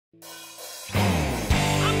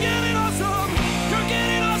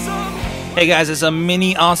Hey guys, it's a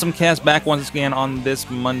mini AwesomeCast back once again on this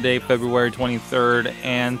Monday, February 23rd,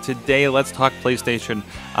 and today let's talk PlayStation.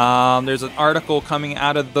 There's an article coming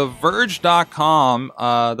out of the Verge.com,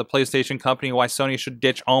 the PlayStation company, why Sony should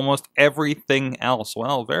ditch almost everything else.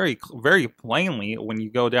 Well, very plainly, when you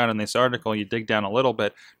go down in this article, you dig down a little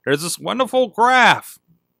bit, there's this wonderful graph.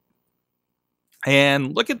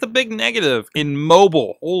 And look at the big negative in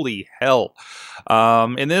mobile. Holy hell.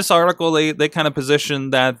 In this article, they kind of position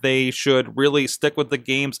that they should really stick with the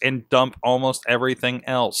games and dump almost everything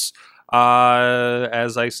else.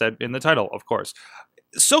 As I said in the title, of course.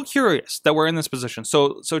 So curious that we're in this position.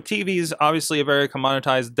 So TV is obviously a very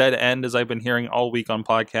commoditized dead end, as I've been hearing all week on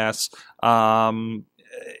podcasts.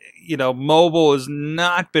 Mobile has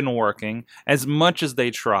not been working as much as they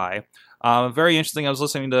try. Very interesting. I was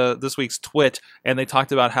listening to this week's Twit, and they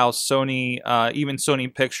talked about how Sony, even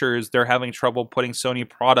Sony Pictures, they're having trouble putting Sony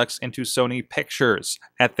products into Sony Pictures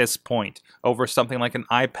at this point over something like an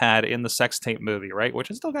iPad in the sex tape movie, right?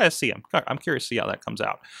 Which I still got to see. I'm curious to see how that comes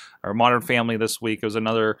out. Or Modern Family this week was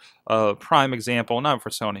another prime example, not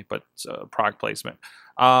for Sony, but product placement.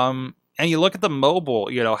 And you look at the mobile,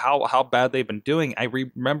 how bad they've been doing. I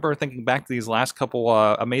remember thinking back to these last couple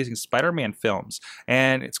Amazing Spider-Man films,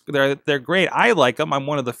 and they're great. I like them. I'm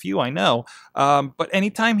one of the few I know. But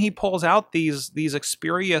anytime he pulls out these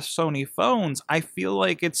Xperia Sony phones, I feel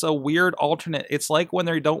like it's a weird alternate. It's like when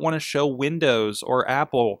they don't want to show Windows or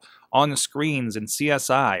Apple on the screens in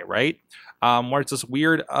CSI, right? Where it's this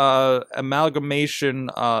weird amalgamation,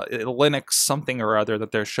 Linux something or other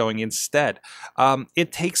that they're showing instead.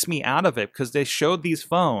 It takes me out of it because they showed these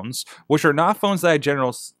phones, which are not phones that I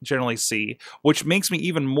generally see, which makes me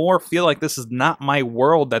even more feel like this is not my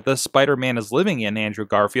world that this Spider-Man is living in, Andrew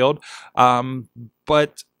Garfield.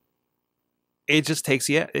 But it just takes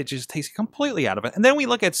you completely out of it. And then we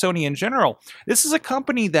look at Sony in general. This is a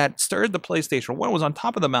company that started the PlayStation 1, was on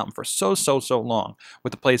top of the mountain for so long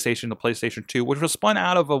with the PlayStation 2, which was spun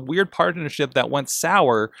out of a weird partnership that went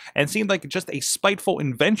sour and seemed like just a spiteful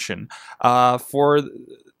invention for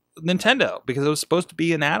Nintendo, because it was supposed to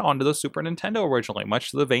be an add-on to the Super Nintendo originally,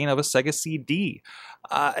 much to the vein of a Sega CD.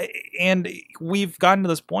 And we've gotten to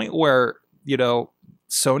this point where,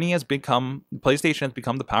 PlayStation has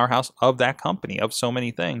become the powerhouse of that company, of so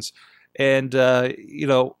many things. And,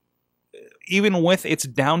 even with its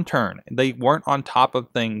downturn, they weren't on top of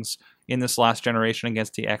things in this last generation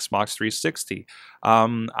against the Xbox 360.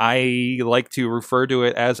 I like to refer to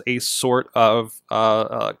it as a sort of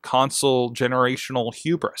console generational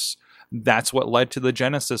hubris. That's what led to the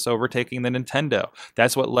Genesis overtaking the Nintendo.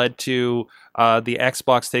 That's what led to the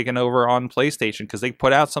Xbox taking over on PlayStation, because they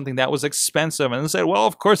put out something that was expensive and they said, well,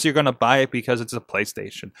 of course you're going to buy it because it's a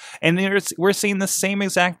PlayStation. And we're seeing the same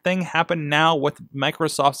exact thing happen now with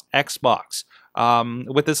Microsoft's Xbox.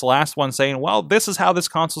 With this last one saying, well, this is how this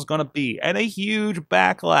console is going to be, and a huge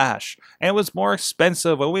backlash, and it was more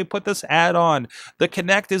expensive, and we put this add-on. The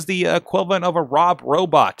Kinect is the equivalent of a Rob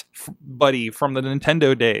Robot buddy from the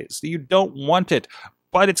Nintendo days. You don't want it,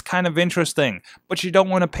 but it's kind of interesting, but you don't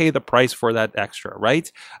want to pay the price for that extra, right?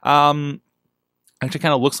 Actually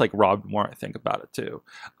kind of looks like Rob more, I think about it too.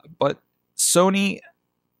 But Sony,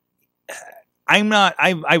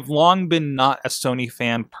 I've long been not a Sony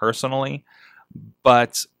fan personally,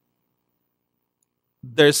 but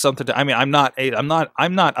there's something to, I'm not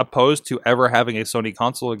opposed to ever having a Sony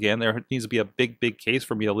console again. There needs to be a big case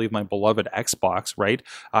for me to leave my beloved Xbox, right?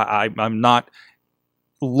 I'm not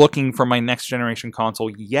looking for my next generation console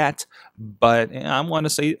yet, but I want to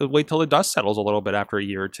say wait till the dust settles a little bit after a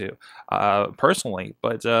year or two, personally.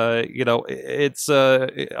 But it's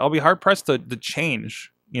I'll be hard pressed to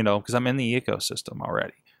change, because I'm in the ecosystem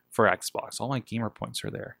already for Xbox. All my gamer points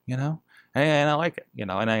are there, and I like it,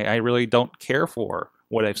 and I really don't care for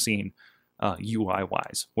what I've seen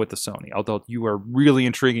UI-wise with the Sony. Although you are really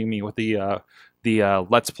intriguing me with the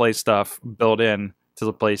Let's Play stuff built in to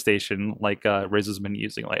the PlayStation, like Riz has been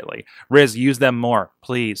using lately. Riz, use them more,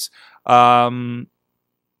 please. But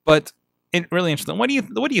really interesting. What do you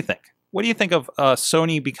think? What do you think of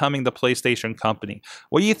Sony becoming the PlayStation company?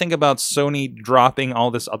 What do you think about Sony dropping all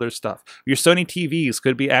this other stuff? Your Sony TVs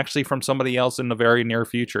could be actually from somebody else in the very near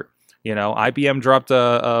future. IBM dropped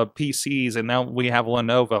PCs, and now we have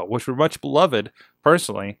Lenovo, which were much beloved,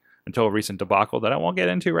 personally, until a recent debacle that I won't get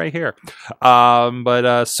into right here. But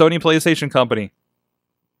Sony PlayStation Company,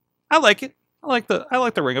 I like it. I like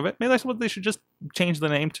the ring of it. Maybe that's what they should just change the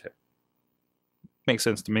name to. Makes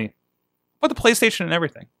sense to me. But the PlayStation and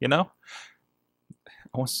everything, I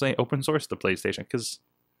want to say open source the PlayStation, because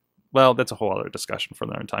well, that's a whole other discussion for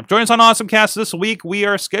another time. Join us on AwesomeCast this week. We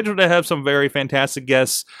are scheduled to have some very fantastic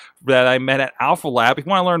guests that I met at Alpha Lab. If you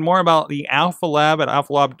want to learn more about the Alpha Lab at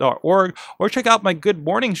alphalab.org, or check out my Good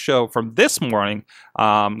Morning show from this morning,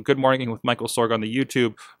 Good Morning with Michael Sorg on the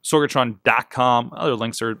YouTube, sorgatron.com. Other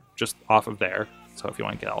links are just off of there, so if you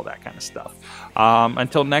want to get all that kind of stuff.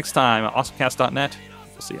 Until next time, awesomecast.net.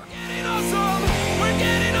 We'll see you.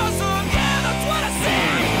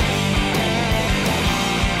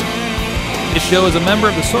 This show is a member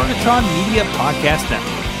of the Sorgatron Media Podcast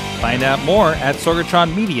Network. Find out more at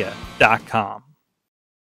sorgatronmedia.com.